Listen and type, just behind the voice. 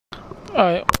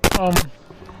Alright,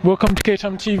 welcome to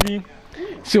K-Time TV.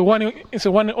 It's the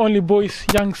one and only boys,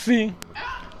 Young C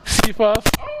first.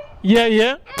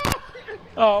 Yeah.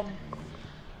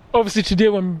 Obviously today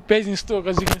we're in Basingstoke,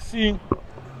 as you can see, you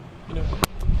know,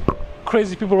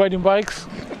 crazy people riding bikes.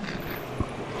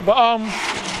 But oh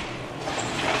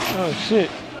shit.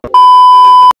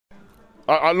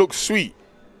 I look sweet.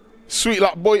 Sweet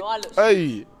like boy.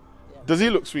 Hey, does he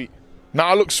look sweet? Now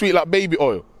I look sweet like baby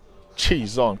oil.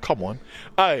 Cheese on, come on.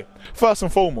 Hey, first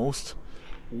and foremost,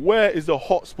 where is the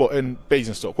hot spot in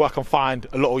Basingstoke where I can find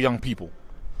a lot of young people?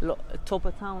 Look, top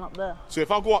of town up there. So if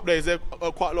I go up there, is there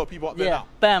quite a lot of people up there now?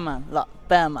 Bear man, look,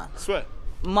 bear man. Swear.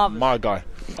 Marvin. My guy.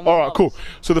 Alright, cool.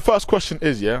 So the first question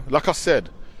is, yeah, like I said,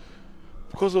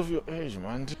 because of your age,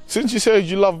 man. Since you said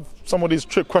you love some of these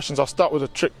trick questions, I'll start with a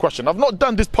trick question. I've not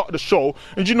done this part of the show,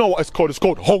 and you know what it's called? It's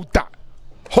called Hold That.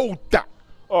 Hold That.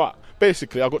 Alright,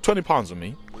 basically, I've got £20 on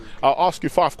me. I'll ask you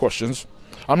 5 questions.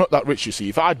 I'm not that rich, you see.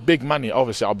 If I had big money,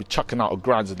 obviously, I'll be chucking out a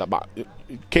grand and that, but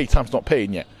K-Time's not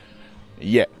paying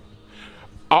yet.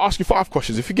 I'll ask you 5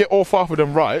 questions. If you get all 5 of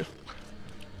them right,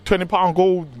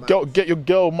 £20, go get your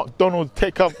girl McDonald's,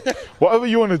 take up whatever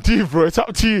you want to do, bro. It's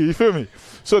up to you, you feel me?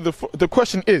 So the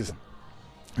question is,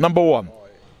 number 1,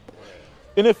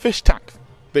 in a fish tank,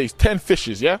 there's 10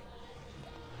 fishes, yeah?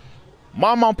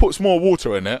 My mum puts more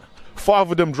water in it,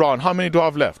 5 of them drown. How many do I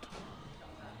have left?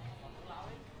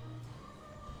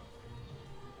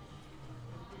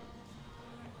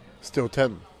 Still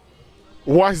 10.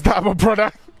 Why is that, my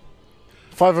brother?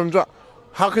 5 of them drown.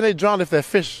 How can they drown if they're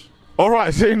fish?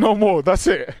 Alright, say no more, that's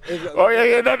it. Oh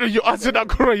yeah, no, you answered that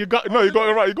correct. You got it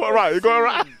right.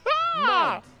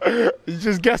 You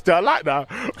just guessed it, I like that.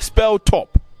 Spell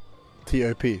top.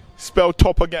 T-O-P. Spell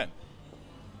top again.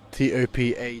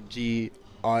 T-O-P-A-G-I...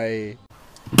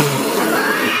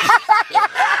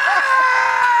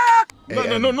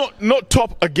 No, not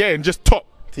top again, just top.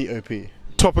 T-O-P.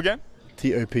 Top again?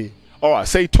 T-O-P. Alright,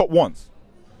 say top once.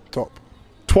 Top.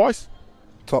 Twice?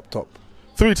 Top.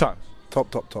 3 times? Top.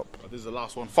 This is the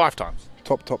last one. 5 times?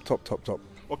 Top.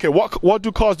 Okay, what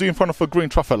do cars do in front of a green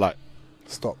traffic light?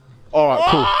 Stop. Alright,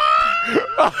 cool.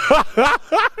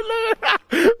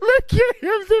 Look at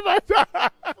him,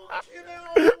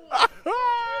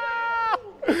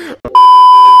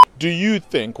 do you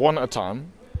think, one at a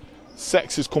time,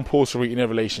 sex is compulsory in a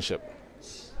relationship?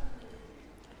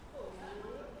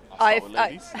 I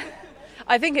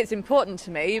think it's important to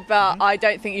me, but I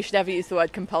don't think you should ever use the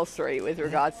word compulsory with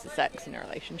regards to sex in a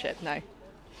relationship, no.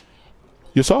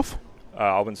 Yourself?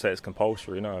 I wouldn't say it's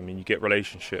compulsory, no. I mean, you get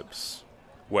relationships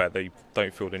where they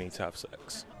don't feel the need to have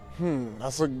sex.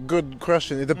 That's a good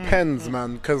question. It depends,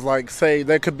 man. Because, like, say,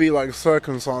 there could be, like,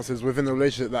 circumstances within a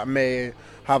relationship that may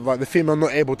have, like, the female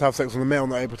not able to have sex or the male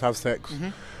not able to have sex.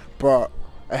 But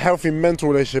a healthy mental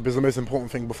relationship is the most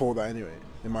important thing before that anyway,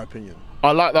 in my opinion.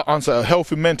 I like that answer. A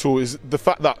healthy mental is the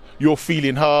fact that you're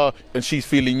feeling her and she's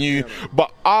feeling you. Yeah.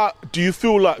 But do you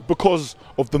feel like because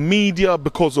of the media,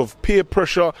 because of peer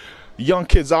pressure, young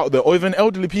kids out there, or even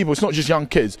elderly people, it's not just young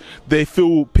kids, they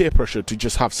feel peer pressure to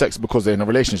just have sex because they're in a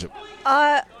relationship?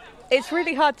 It's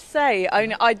really hard to say.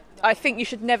 I think you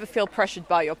should never feel pressured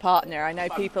by your partner. I know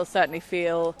people certainly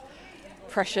feel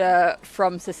pressure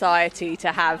from society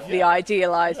to have the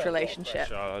idealised relationship.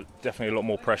 Definitely a lot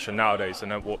more pressure nowadays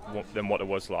than what it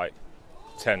was like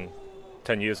 10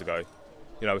 years ago.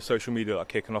 You know, with social media like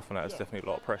kicking off on that, it's definitely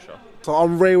a lot of pressure. So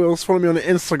I'm Ray Wills. Follow me on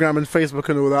Instagram and Facebook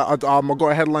and all that. I got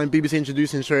a headline, BBC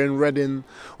introducing show in Reading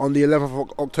on the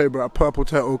 11th of October at Purple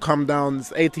Turtle. Come down.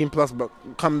 It's 18 plus, but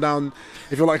come down.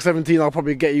 If you're like 17, I'll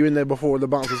probably get you in there before the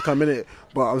bouncers come in it.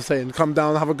 But I'm saying, come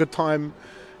down, have a good time.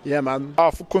 Yeah, man.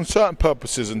 For concern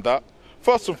purposes and that,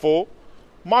 first of all,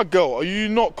 my girl, are you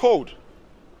not cold?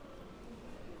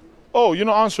 Oh, you're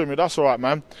not answering me. That's all right,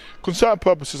 man. Concern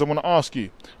purposes, I want to ask you,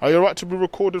 are you all right to be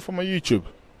recorded for my YouTube?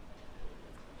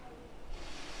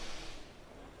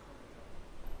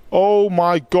 Oh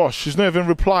my gosh, she's not even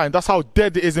replying. That's how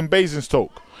dead it is in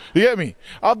Basingstoke. You get me?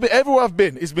 Everywhere I've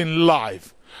been, it's been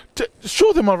live.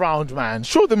 Show them around, man.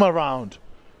 Show them around.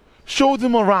 Show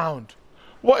them around.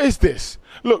 What is this?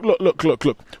 Look.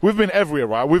 We've been everywhere,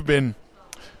 right? We've been,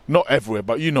 not everywhere,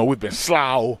 but you know, we've been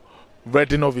Slough,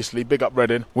 Reading, obviously, big up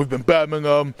Reading. We've been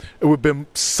Birmingham, we've been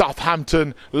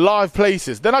Southampton, live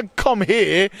places. Then I come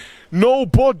here,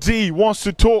 nobody wants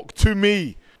to talk to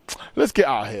me. Let's get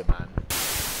out of here, man.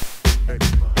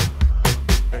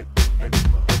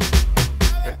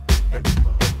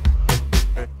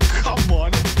 Come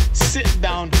on, sit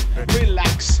down,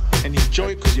 relax, and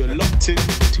enjoy because you're locked in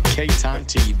to K-Time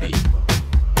TV.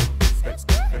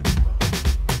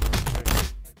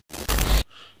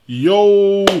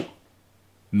 Yo,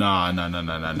 Nah.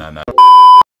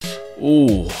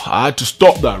 Oh, I had to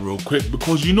stop that real quick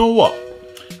because you know what?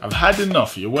 I've had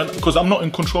enough here because I'm not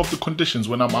in control of the conditions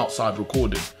when I'm outside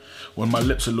recording. When my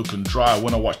lips are looking dry,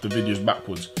 when I watch the videos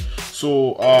backwards.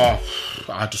 So I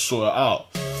had to sort it out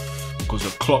because the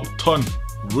clock turned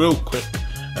real quick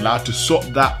and I had to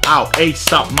sort that out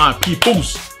ASAP, my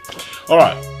peoples.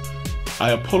 Alright,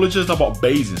 I apologize about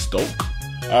Basingstoke.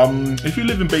 If you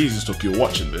live in Basingstoke, you're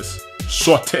watching this,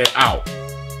 sort it out.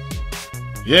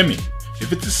 You hear me?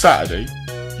 If it's a Saturday,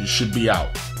 you should be out.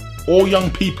 All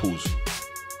young peoples,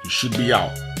 you should be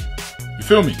out. You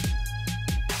feel me?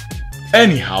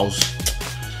 Anyhow,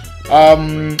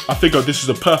 I figured this is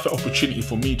a perfect opportunity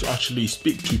for me to actually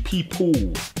speak to people,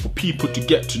 for people to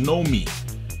get to know me.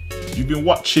 You've been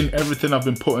watching everything I've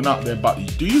been putting out there, but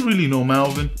do you really know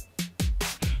Malvin?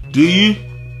 Do you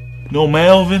know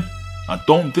Malvin? I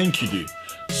don't think you do.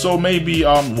 So maybe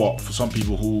for some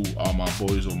people who are my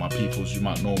boys or my peoples, you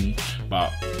might know me,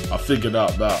 but I figured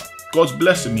out that God's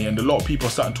blessing me and a lot of people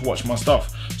are starting to watch my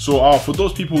stuff. So for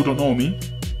those people who don't know me,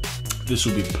 this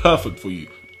will be perfect for you.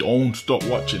 Don't stop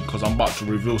watching because I'm about to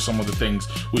reveal some of the things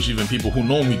which even people who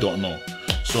know me don't know.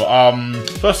 So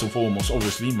first and foremost,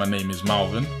 obviously my name is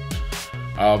Malvin.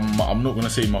 I'm not going to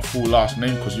say my full last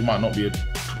name because you might not be able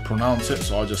to pronounce it,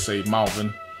 so I'll just say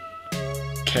Malvin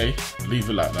Kay. Leave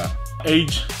it like that.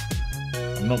 Age,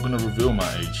 I'm not going to reveal my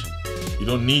age. You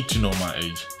don't need to know my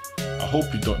age. I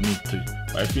hope you don't need to,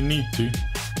 but if you need to,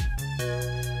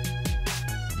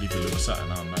 leave a little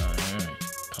something out now.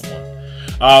 Come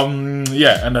on.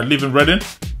 Yeah, and I live in Reading.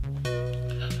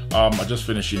 I just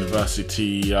finished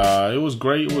university. It was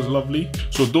great, it was lovely.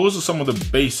 So those are some of the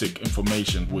basic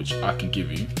information which I can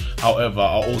give you. However,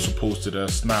 I also posted a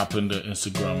snap in the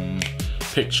Instagram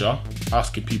picture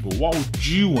asking people, what would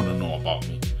you want to know about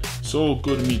me? So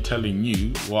good at me telling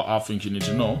you what I think you need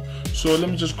to know. So let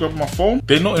me just grab my phone.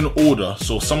 They're not in order,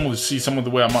 so some of the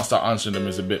way I might start answering them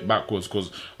is a bit backwards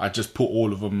because I just put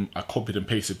all of them, I copied and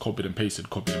pasted.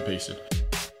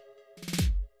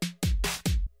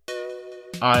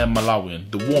 I am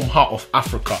Malawian, the warm heart of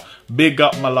Africa. Big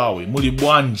up Malawi,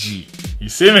 Mulibwanji. You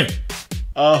see me?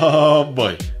 Oh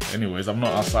boy. Anyways, I'm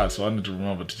not outside, so I need to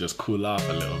remember to just cool off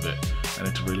a little bit. I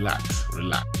need to relax.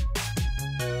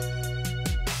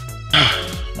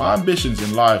 My ambitions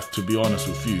in life, to be honest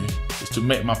with you, is to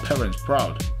make my parents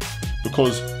proud.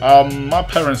 Because my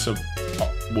parents have,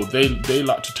 well, they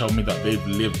like to tell me that they've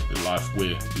lived the life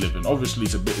we're living. Obviously,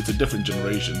 it's a different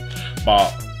generation,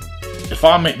 but if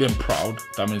I make them proud,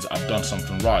 that means I've done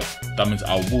something right. That means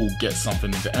I will get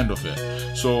something at the end of it.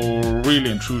 So really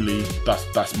and truly,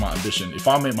 that's my ambition. If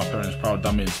I make my parents proud,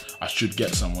 that means I should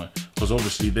get somewhere. Because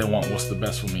obviously they want what's the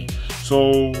best for me.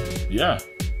 So yeah,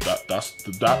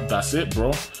 that's it,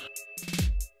 bro.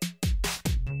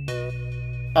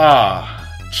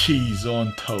 Cheese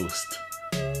on toast,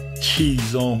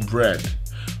 cheese on bread.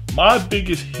 My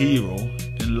biggest hero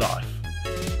in life.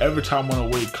 Every time when I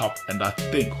wake up and I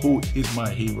think, who is my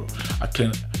hero? I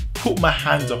can put my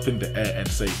hands up in the air and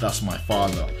say, that's my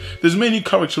father. There's many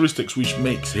characteristics which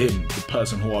makes him the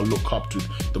person who I look up to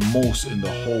the most in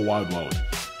the whole wide world.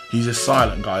 He's a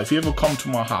silent guy. If you ever come to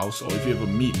my house or if you ever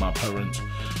meet my parents,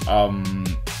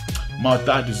 my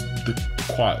dad is the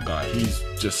quiet guy. He's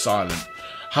just silent.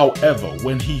 However,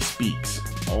 when he speaks,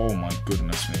 oh my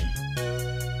goodness me.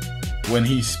 When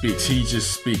he speaks, he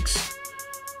just speaks.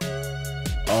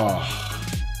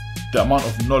 The amount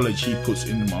of knowledge he puts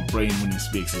into my brain when he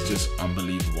speaks is just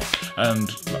unbelievable. And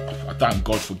I thank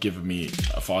God for giving me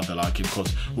a father like him,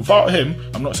 because without him,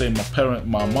 I'm not saying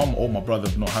my mum or my brother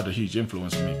have not had a huge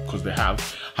influence on me, because they have.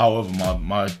 However,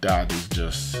 my dad is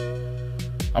just,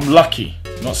 I'm lucky.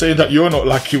 I'm not saying that you're not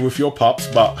lucky with your pups,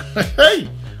 but hey,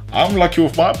 I'm lucky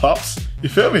with my pups. You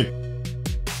feel me?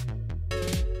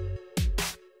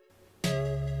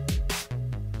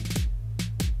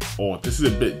 Oh, this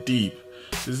is a bit deep.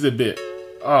 This is a bit,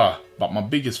 but my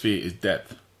biggest fear is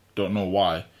death. Don't know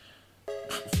why.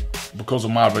 Because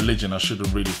of my religion, I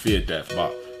shouldn't really fear death,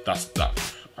 but that's that.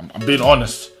 I'm being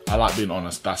honest. I like being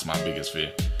honest. That's my biggest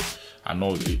fear. I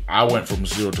know I went from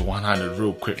 0 to 100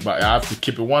 real quick, but I have to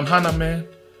keep it 100, man.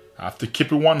 I have to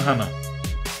keep it 100.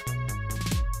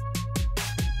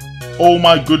 Oh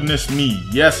my goodness me.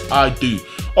 Yes, I do.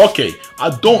 Okay, I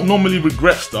don't normally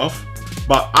regret stuff,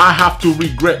 but I have to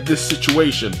regret this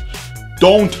situation.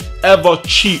 Don't ever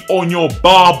cheat on your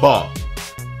barber.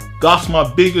 That's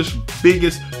my biggest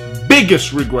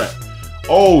regret.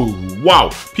 Oh, wow.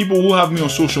 People who have me on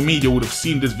social media would have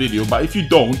seen this video, but if you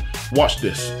don't, watch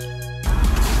this.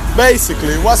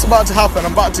 Basically, what's about to happen,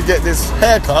 I'm about to get this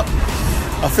haircut.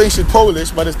 I think she's Polish,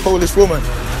 by this Polish woman.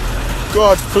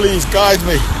 God, please guide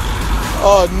me.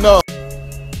 Oh no.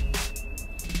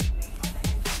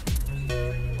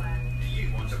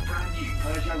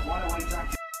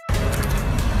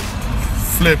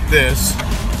 Flip this.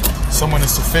 Someone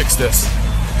needs to fix this.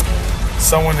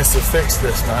 Someone needs to fix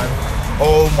this, man.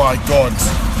 Oh my God.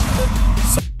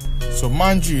 So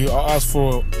mind you, I asked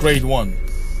for grade 1.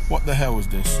 What the hell is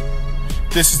this?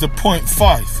 This is the 0.5.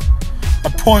 A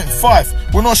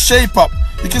 0.5. We're not shape up.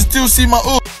 You can still see my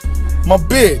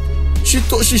beard. She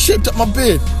thought she shaped up my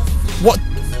beard. What?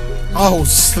 I will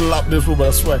slap this woman,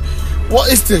 I swear.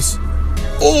 What is this?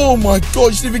 Oh my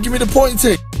God, she didn't even give me the point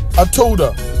take. I told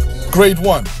her, grade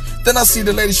 1. Then I see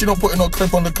the lady, she not putting no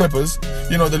clip on the clippers.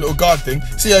 You know, the little guard thing.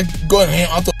 See her going here,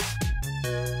 I thought.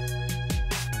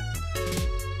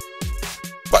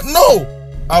 But no!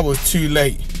 I was too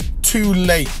late. Too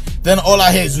late. Then all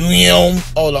I hear is,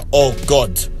 oh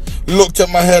God. Looked at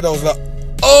my head, I was like,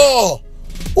 oh,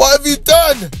 what have you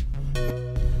done?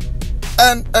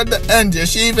 And at the end, yeah,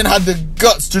 she even had the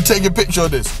guts to take a picture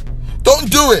of this. Don't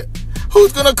do it.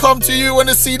 Who's gonna come to you when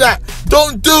they see that?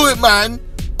 Don't do it, man.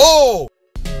 Oh.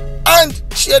 And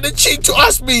she had the cheek to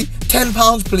ask me,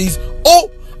 £10 please.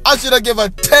 Oh, I should have given her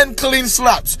 10 clean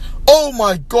slaps. Oh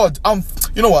my God.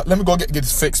 You know what? Let me go get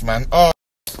this fixed, man. Oh.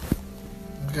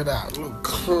 Look at that. Look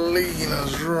clean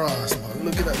as rust, man.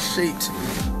 Look at that shape.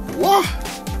 What?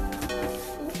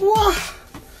 What?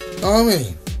 Know what I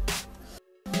mean?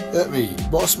 Let me.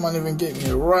 Boss man even get me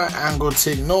a right angle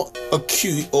thing, not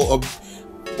acute or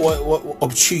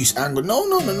obtuse angle. No,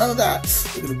 none of that.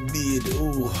 Look at the beard.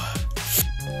 Ooh.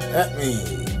 Let me.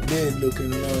 Beard looking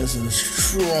nice and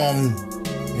strong.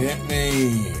 Let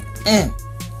me.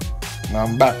 Now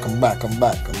I'm back.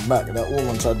 That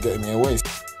woman tried getting me away.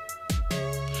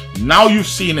 Now you've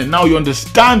seen it. Now you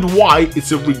understand why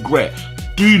it's a regret.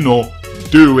 Do not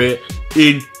do it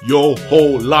in your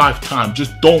whole lifetime.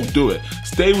 Just don't do it.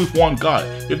 Stay with one guy.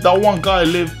 If that one guy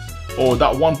lives or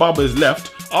that one barber is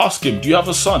left, ask him, do you have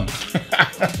a son?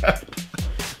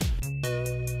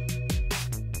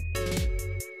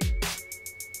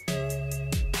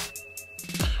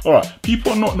 Alright,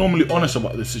 people are not normally honest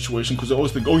about this situation because they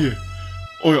always think, oh yeah,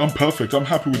 I'm perfect, I'm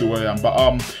happy with the way I am. But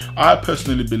I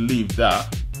personally believe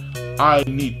that I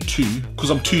need to, because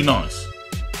I'm too nice.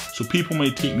 So people may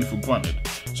take me for granted.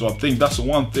 So I think that's the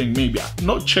one thing, maybe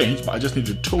not change, but I just need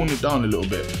to tone it down a little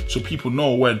bit so people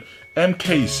know when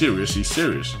MK is serious, he's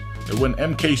serious. And when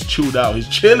MK's chilled out, he's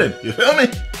chilling. You feel me?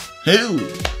 Ew.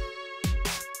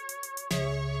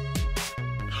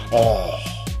 Oh,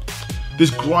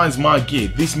 this grinds my gear.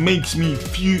 This makes me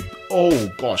feel, oh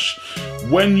gosh.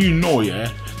 When you know,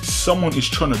 yeah, someone is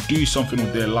trying to do something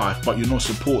with their life, but you're not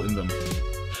supporting them.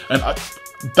 And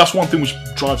that's one thing which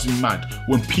drives me mad,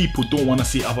 when people don't want to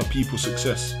see other people's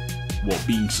success. Well,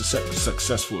 being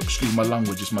successful. Excuse my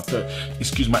language,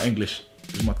 excuse my English.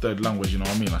 It's my third language, you know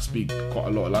what I mean? I speak quite a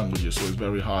lot of languages, so it's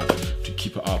very hard to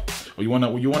keep it up. Or you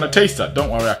wanna taste that? Don't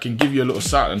worry, I can give you a little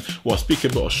something. Well, I speak a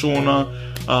bit of Shona,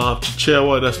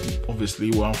 Chichewa, that's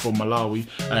obviously where I'm from, Malawi,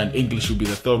 and English will be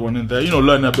the third one in there. You know,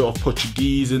 learning a bit of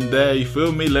Portuguese in there, you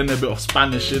feel me? Learning a bit of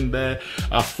Spanish in there.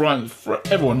 French,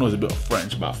 everyone knows a bit of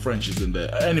French, but French is in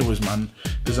there. Anyways, man,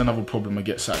 there's another problem. I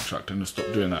get sidetracked and I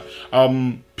stop doing that.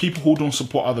 People who don't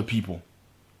support other people.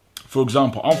 For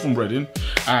example, I'm from Reading,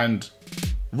 and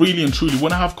really and truly,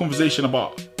 when I have conversation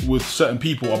with certain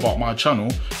people about my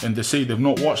channel and they say they've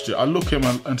not watched it, I look at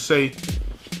them and say,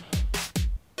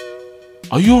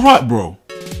 are you alright, bro?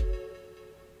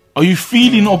 Are you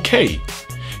feeling okay?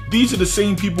 These are the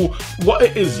same people. What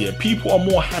it is, yeah, people are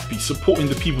more happy supporting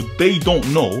the people they don't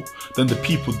know than the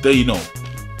people they know.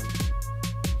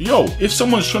 Yo, if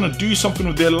someone's trying to do something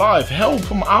with their life, help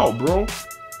them out, bro.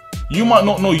 You might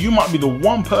not know, you might be the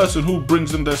one person who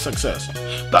brings them their success.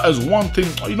 That is one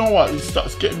thing. You know what? It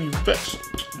starts getting me vexed.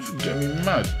 It's getting me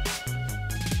mad.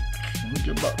 Let me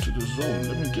get back to the zone.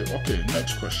 Okay,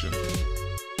 next question.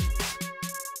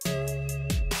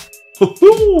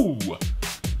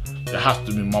 It has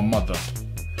to be my mother.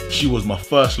 She was my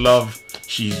first love.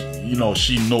 She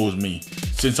knows me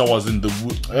since I was in the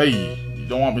wood. Hey, you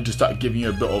don't want me to start giving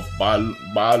you a bit of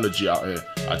biology out here.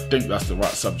 I think that's the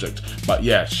right subject. But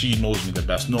yeah, she knows me the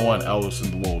best. No one else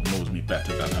in the world knows me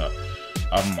better than her.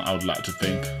 I would like to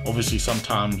think. Obviously,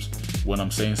 sometimes when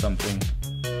I'm saying something,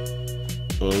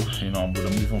 I'm gonna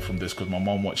move on from this because my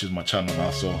mom watches my channel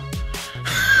now, so.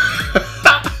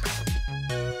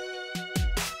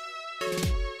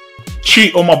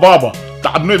 Cheat on my barber.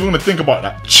 I'm not even gonna think about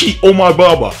that. Cheat on my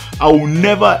barber. I will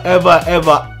never, ever,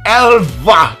 ever,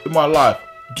 ever in my life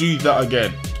do that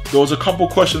again. There was a couple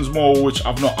questions more which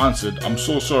I've not answered. I'm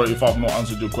so sorry if I've not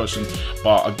answered your question,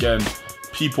 but again,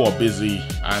 people are busy,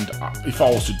 and if I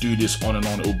was to do this on and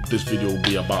on, this video will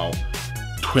be about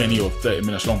 20 or 30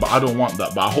 minutes long, but I don't want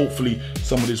that. But hopefully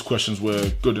some of these questions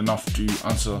were good enough to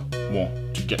answer, well,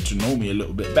 to get to know me a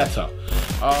little bit better.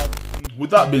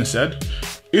 With that being said,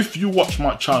 if you watch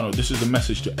my channel, this is a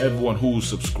message to everyone who's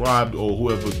subscribed or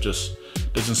whoever just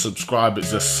doesn't subscribe.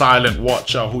 It's a silent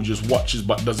watcher who just watches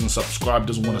but doesn't subscribe,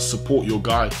 doesn't want to support your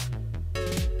guy.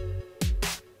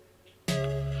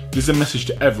 This is a message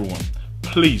to everyone.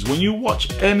 Please, when you watch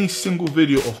any single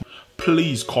video of,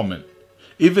 please comment.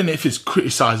 Even if it's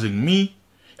criticizing me,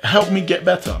 help me get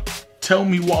better. Tell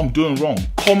me what I'm doing wrong.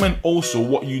 Comment also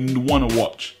what you want to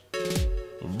watch.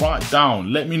 Write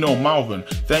down. Let me know, Malvin,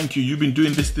 thank you. You've been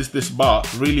doing this,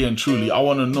 but really and truly, I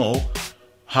want to know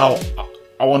how.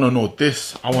 I want to know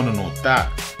this. I want to know that.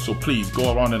 So please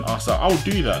go around and ask that. I'll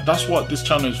do that. That's what this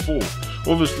channel is for.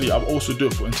 Obviously, I also do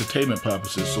it for entertainment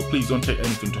purposes, so please don't take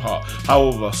anything to heart.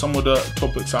 However, some of the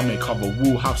topics I may cover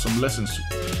will have some lessons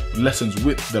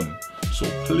with them. So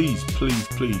please, please,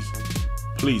 please,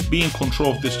 please be in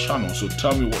control of this channel. So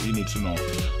tell me what you need to know.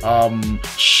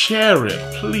 Share it,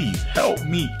 please. Help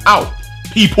me out,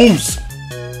 peoples.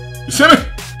 You see me?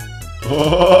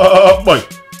 Oh boy.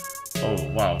 Oh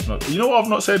wow. You know what I've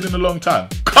not said in a long time?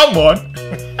 Come on.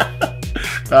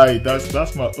 Hey,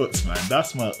 that's my uts, man.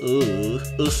 That's my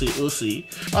ussy.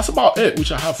 That's about it,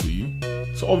 which I have for you.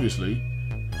 So obviously,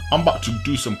 I'm about to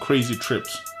do some crazy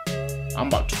trips. I'm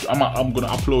gonna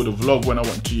upload a vlog when I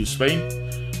went to Spain.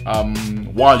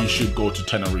 Why you should go to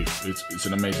Tenerife. It's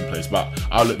an amazing place, but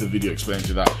I'll let the video explain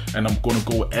to that. And I'm gonna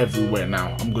go everywhere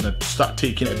now. I'm gonna start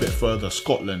taking it a bit further.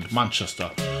 Scotland,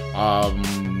 Manchester,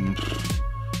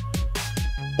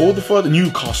 all the further,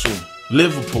 Newcastle,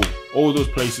 Liverpool, all those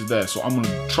places there. So I'm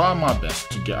gonna try my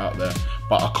best to get out there,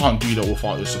 but I can't do that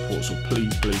without your support. So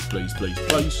please, please, please, please,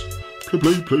 please,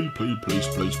 please, please, please, please,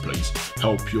 please, please,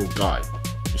 help your guy.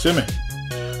 You see me?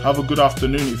 Have a good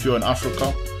afternoon if you're in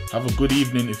Africa. Have a good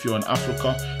evening if you're in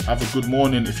Africa. Have a good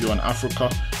morning if you're in Africa.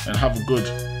 And have a good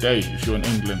day if you're in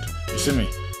England. You see me?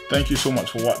 Thank you so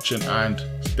much for watching and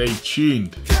stay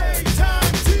tuned.